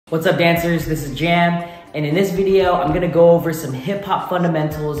What's up, dancers? This is Jam, and in this video, I'm gonna go over some hip hop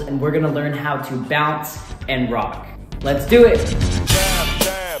fundamentals and we're gonna learn how to bounce and rock. Let's do it!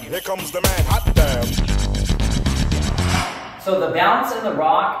 Damn, here comes the man, hot damn. So the bounce and the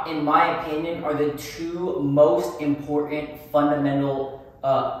rock, in my opinion, are the two most important fundamental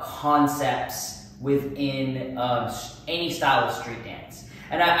concepts within any style of street dance.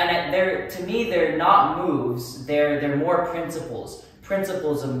 And to me, they're not moves, they're more principles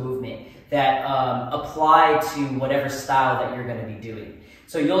of movement that apply to whatever style that you're going to be doing.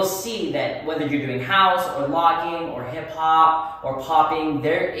 So you'll see that whether you're doing house or locking or hip hop or popping,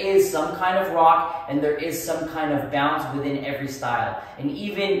 there is some kind of rock and there is some kind of bounce within every style. And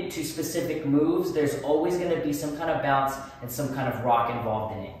even to specific moves, there's always going to be some kind of bounce and some kind of rock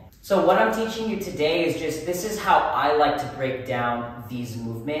involved in it. So what I'm teaching you today is this is how I like to break down these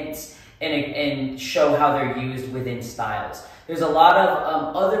movements and show how they're used within styles. There's a lot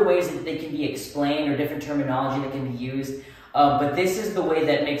of other ways that they can be explained or different terminology that can be used, but this is the way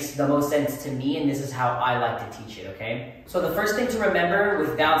that makes the most sense to me, and this is how I like to teach it, okay? So the first thing to remember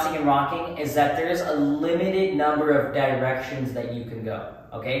with bouncing and rocking is that there's a limited number of directions that you can go,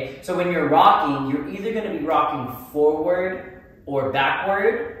 okay? So when you're rocking, you're either going to be rocking forward or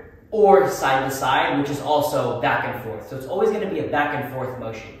backward or side to side, which is also back and forth. So it's always going to be a back and forth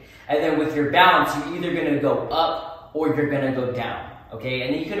motion. And then with your bounce, you're either going to go up or you're gonna go down, okay?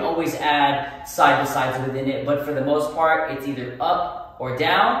 And then you can always add side to sides within it, but for the most part, it's either up or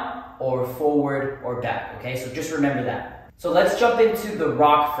down or forward or back, okay? So just remember that. So let's jump into the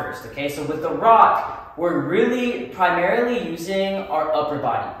rock first, okay? So with the rock, we're really primarily using our upper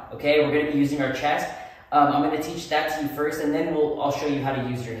body, okay? We're gonna be using our chest. I'm gonna teach that to you first, and then I'll show you how to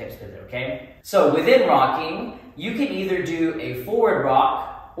use your hips with it, okay? So within rocking, you can either do a forward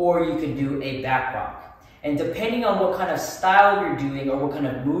rock or you can do a back rock. And depending on what kind of style you're doing or what kind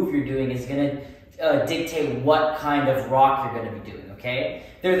of move you're doing is going to dictate what kind of rock you're going to be doing, okay?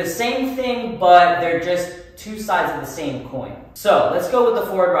 They're the same thing, but they're just two sides of the same coin. So let's go with the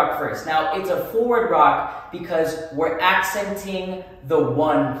forward rock first. Now, it's a forward rock because we're accenting the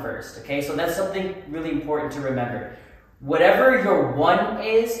one first, okay? So that's something really important to remember. Whatever your one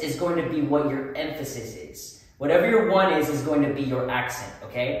is going to be what your emphasis is. Whatever your one is going to be your accent,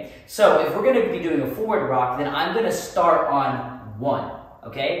 okay? So if we're going to be doing a forward rock, then I'm going to start on one,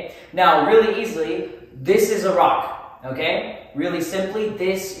 okay? Now, really easily, this is a rock, okay? Really simply,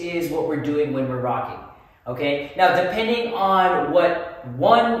 this is what we're doing when we're rocking, okay? Now, depending on what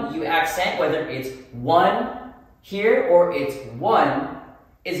one you accent, whether it's one here or it's one,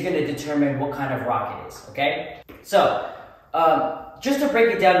 is going to determine what kind of rock it is, okay? So, just to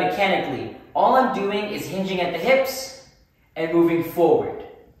break it down mechanically, all I'm doing is hinging at the hips and moving forward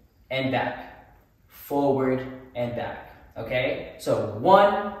and back, okay? So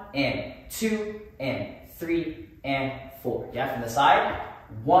 1 and 2 and 3 and 4. Yeah, from the side,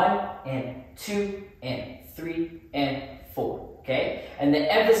 1 and 2 and 3 and 4, okay? And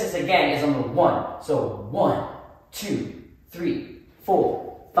the emphasis again is on the 1. So 1, 2, 3,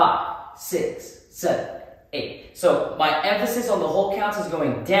 4, 5, 6, 7, 8. So my emphasis on the whole counts is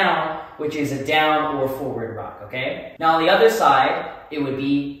going down, which is a down or forward rock, okay? Now on the other side, it would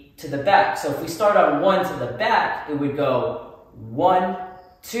be to the back. So if we start on 1 to the back, it would go 1,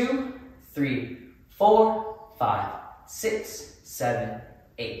 2, 3, 4, 5, 6, 7,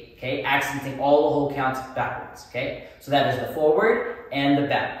 8, okay? Accenting all the whole counts backwards, okay? So that is the forward and the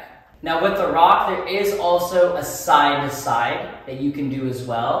back. Now with the rock, there is also a side to side that you can do as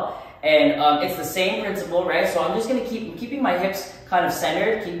well. And it's the same principle, right? So I'm just gonna keeping my hips kind of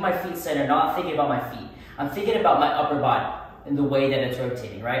centered, keep my feet centered, not thinking about my feet. I'm thinking about my upper body and the way that it's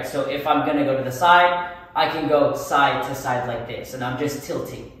rotating, right? So if I'm gonna go to the side, I can go side to side like this, and I'm just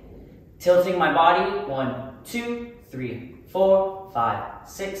tilting. Tilting my body, 1, 2, 3, 4, 5,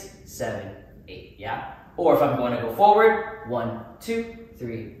 6, 7, 8, yeah? Or if I'm going to go forward, 1, 2,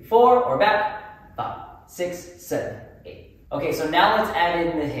 3, 4, or back, 5, 6, 7, 8. Okay, so now let's add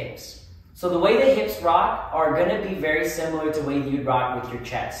in the hips. So the way the hips rock are gonna be very similar to the way you'd rock with your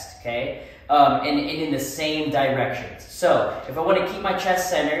chest, okay? And in the same directions. So if I wanna keep my chest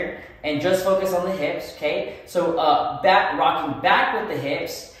centered and just focus on the hips, okay? So rocking back with the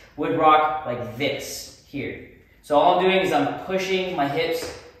hips would rock like this, here. So all I'm doing is I'm pushing my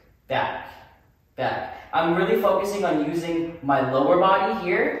hips back. I'm really focusing on using my lower body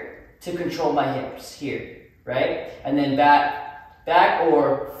here to control my hips, here. Right? And then back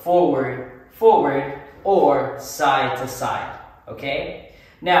or forward, or side to side, okay?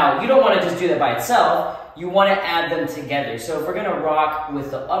 Now, you don't want to just do that by itself, you want to add them together. So if we're going to rock with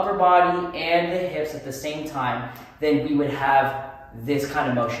the upper body and the hips at the same time, then we would have this kind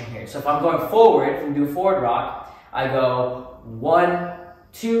of motion here. So if I'm going forward, if I'm doing forward rock, I go 1,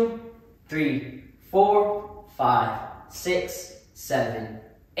 2, 3, 4, 5, 6, 7,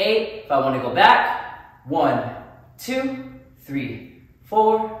 8. If I want to go back, 1, 2, 3,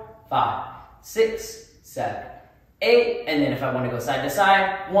 4, 5, 6, 7, 8. And then if I want to go side to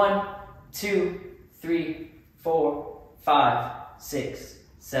side, 1, 2, 3, 4, 5, 6,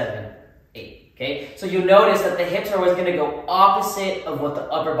 7, 8. Okay, so you'll notice that the hips are always going to go opposite of what the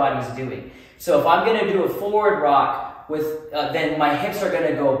upper body is doing. So if I'm going to do a forward rock with, then my hips are going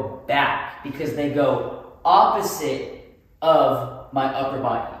to go back because they go opposite of my upper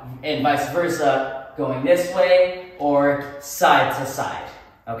body, and vice versa, going this way or side to side.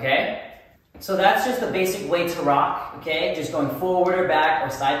 Okay, so that's just the basic way to rock. Okay, just going forward or back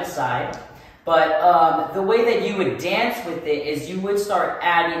or side to side. But the way that you would dance with it is you would start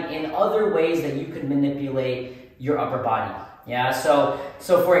adding in other ways that you could manipulate your upper body. Yeah, so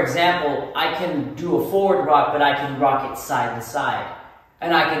for example, I can do a forward rock, but I can rock it side to side.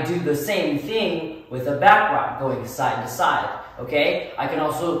 And I can do the same thing with a back rock, going side to side. Okay, I can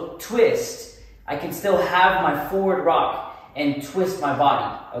also twist. I can still have my forward rock and twist my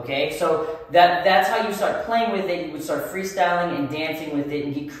body. Okay, so that's how you start playing with it. You would start freestyling and dancing with it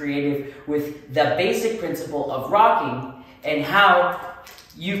and get creative with the basic principle of rocking and how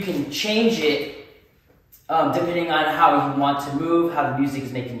you can change it depending on how you want to move, how the music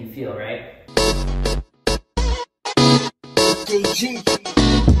is making you feel, right? Jaygee.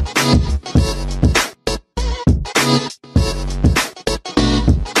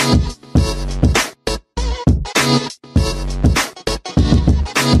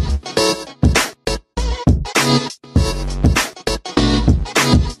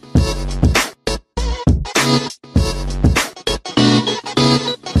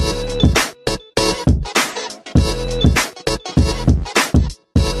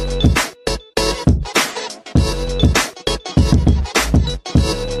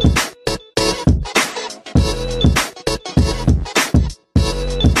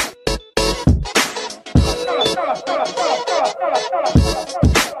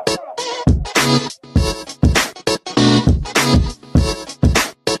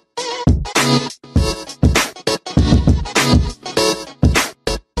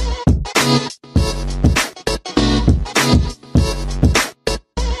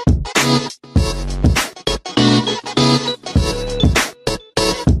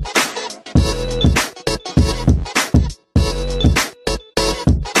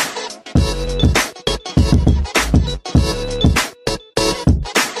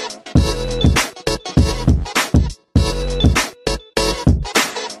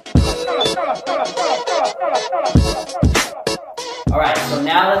 Alright, so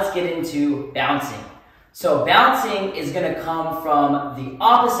now let's get into bouncing. So bouncing is going to come from the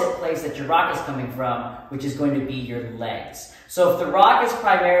opposite place that your rock is coming from, which is going to be your legs. So if the rock is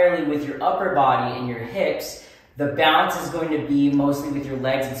primarily with your upper body and your hips, the bounce is going to be mostly with your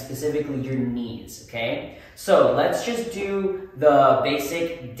legs and specifically your knees, okay? So let's just do the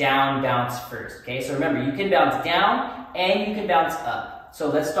basic down bounce first, okay? So remember, you can bounce down and you can bounce up. So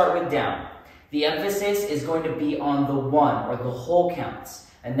let's start with down. The emphasis is going to be on the 1 or the whole counts.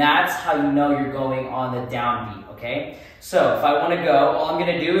 And that's how you know you're going on the down beat, okay? So if I want to go, all I'm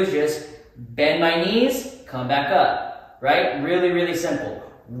going to do is just bend my knees, come back up, right? Really, really simple.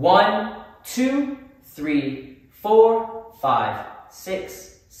 1, 2, 3, 4, 5,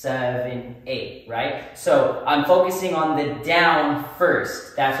 6, 7, 8, right? So I'm focusing on the down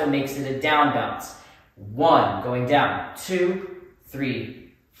first. That's what makes it a down bounce. 1, going down. 2,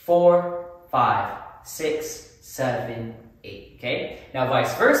 3, 4, 5, 6, 7, 8, okay? Now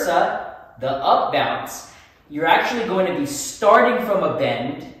vice versa, the up bounce, you're actually going to be starting from a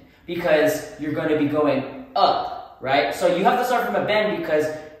bend because you're going to be going up, right? So you have to start from a bend because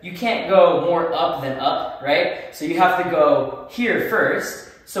you can't go more up than up, right? So you have to go here first.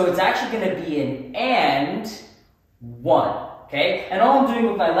 So it's actually going to be an and 1, okay? And all I'm doing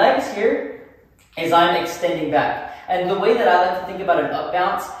with my legs here is I'm extending back. And the way that I like to think about an up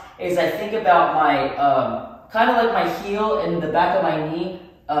bounce is I think about my, kind of like my heel and the back of my knee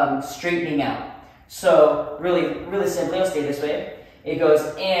straightening out. So really, really simply, I'll stay this way. It goes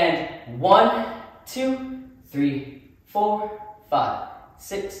and 1, 2, 3, 4, 5,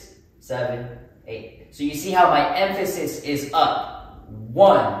 6, 7, 8. So you see how my emphasis is up.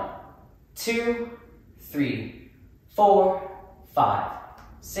 1, 2, 3, 4, 5,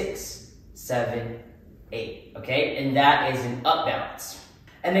 6, 7, 8. Okay, and that is an up bounce.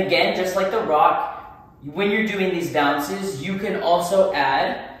 And again, just like the rock, when you're doing these bounces, you can also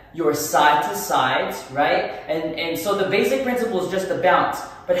add your side to sides, right? And so the basic principle is just the bounce,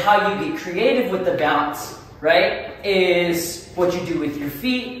 but how you get creative with the bounce, right, is what you do with your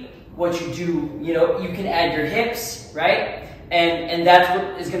feet, what you do, you know, you can add your hips, right? And that's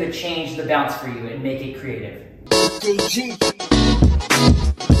what is going to change the bounce for you and make it creative. Jaygee.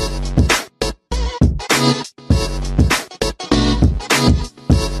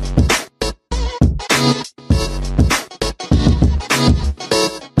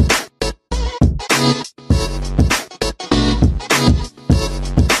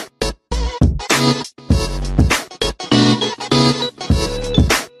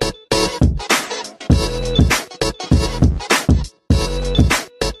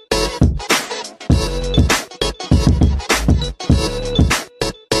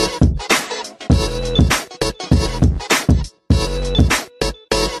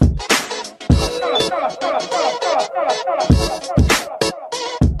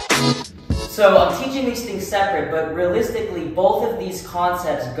 So I'm teaching these things separate, but realistically, both of these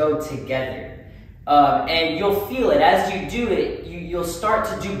concepts go together. And you'll feel it. As you do it, you'll start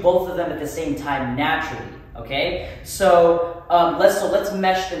to do both of them at the same time naturally, okay? So, let's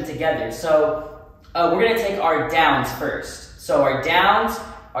mesh them together. So we're gonna take our downs first. So our downs,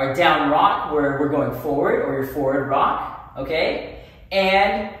 our down rock, where we're going forward, or your forward rock, okay?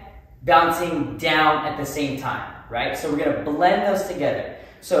 And bouncing down at the same time, right? So we're gonna blend those together.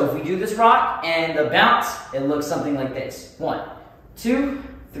 So if we do this rock and the bounce, it looks something like this. 1, 2,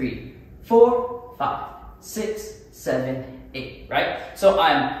 3, 4, 5, 6, 7, 8, right? So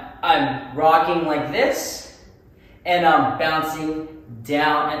I'm rocking like this, and I'm bouncing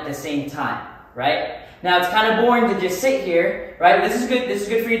down at the same time, right? Now it's kind of boring to just sit here, right? This is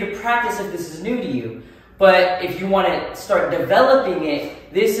good for you to practice if this is new to you. But if you want to start developing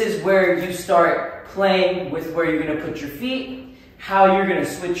it, this is where you start playing with where you're going to put your feet, how you're going to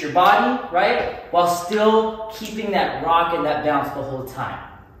switch your body, right? While still keeping that rock and that bounce the whole time,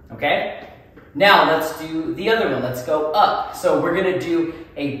 okay? Now let's do the other one. Let's go up. So we're going to do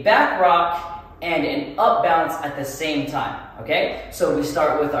a back rock and an up bounce at the same time, okay? So we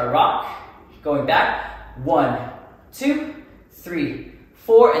start with our rock, going back, 1, 2, 3,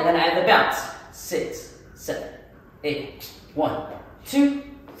 4, and then I add the bounce, 6, 7, 8, 1, 2,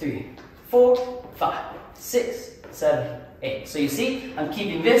 3, 4, 5, 6, 7, 8. So you see, I'm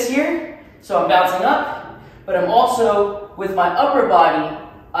keeping this here, so I'm bouncing up, but I'm also, with my upper body,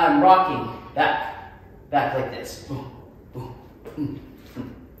 I'm rocking back like this. Boom, boom, boom,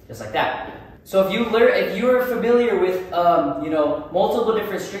 boom, just like that. So if you're familiar with, you know, multiple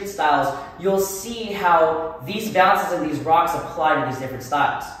different street styles, you'll see how these bounces and these rocks apply to these different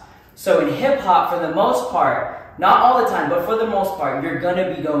styles. So in hip hop, for the most part, not all the time, but for the most part, you're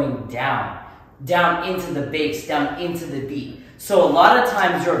gonna be going down into the bass, down into the beat. So a lot of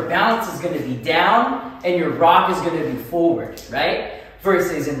times your bounce is gonna be down and your rock is gonna be forward, right?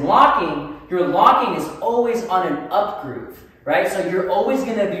 Versus in locking, your locking is always on an up groove, right? So you're always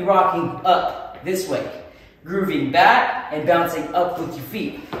gonna be rocking up this way, grooving back and bouncing up with your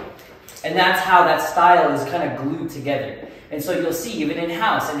feet. And that's how that style is kind of glued together. And so you'll see, even in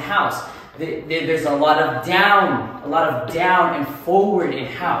house, there's a lot of down and forward in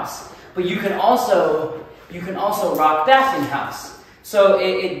house. But you can also rock back in house. So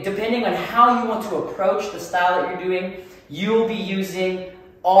depending on how you want to approach the style that you're doing, you'll be using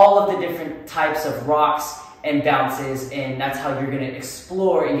all of the different types of rocks and bounces, and that's how you're going to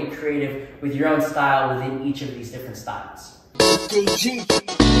explore and get creative with your own style within each of these different styles.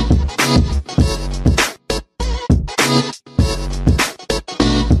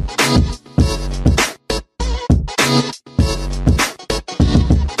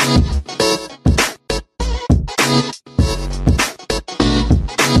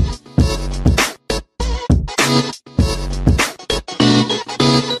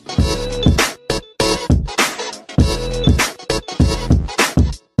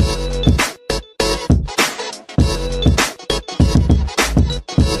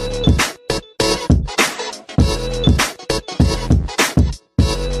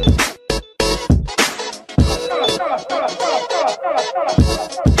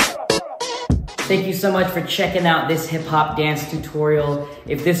 Thank you so much for checking out this hip hop dance tutorial.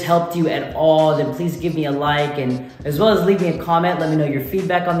 If this helped you at all, then please give me a like, and as well as leave me a comment. Let me know your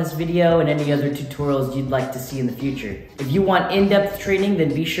feedback on this video and any other tutorials you'd like to see in the future. If you want in-depth training,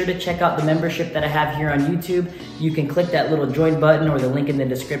 then be sure to check out the membership that I have here on YouTube. You can click that little join button or the link in the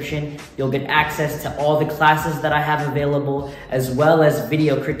description. You'll get access to all the classes that I have available, as well as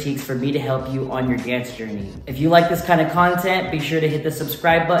video critiques for me to help you on your dance journey. If you like this kind of content, be sure to hit the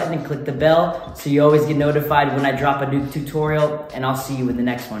subscribe button and click the bell so you always get notified when I drop a new tutorial, and I'll see you in the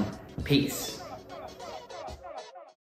next one. Peace.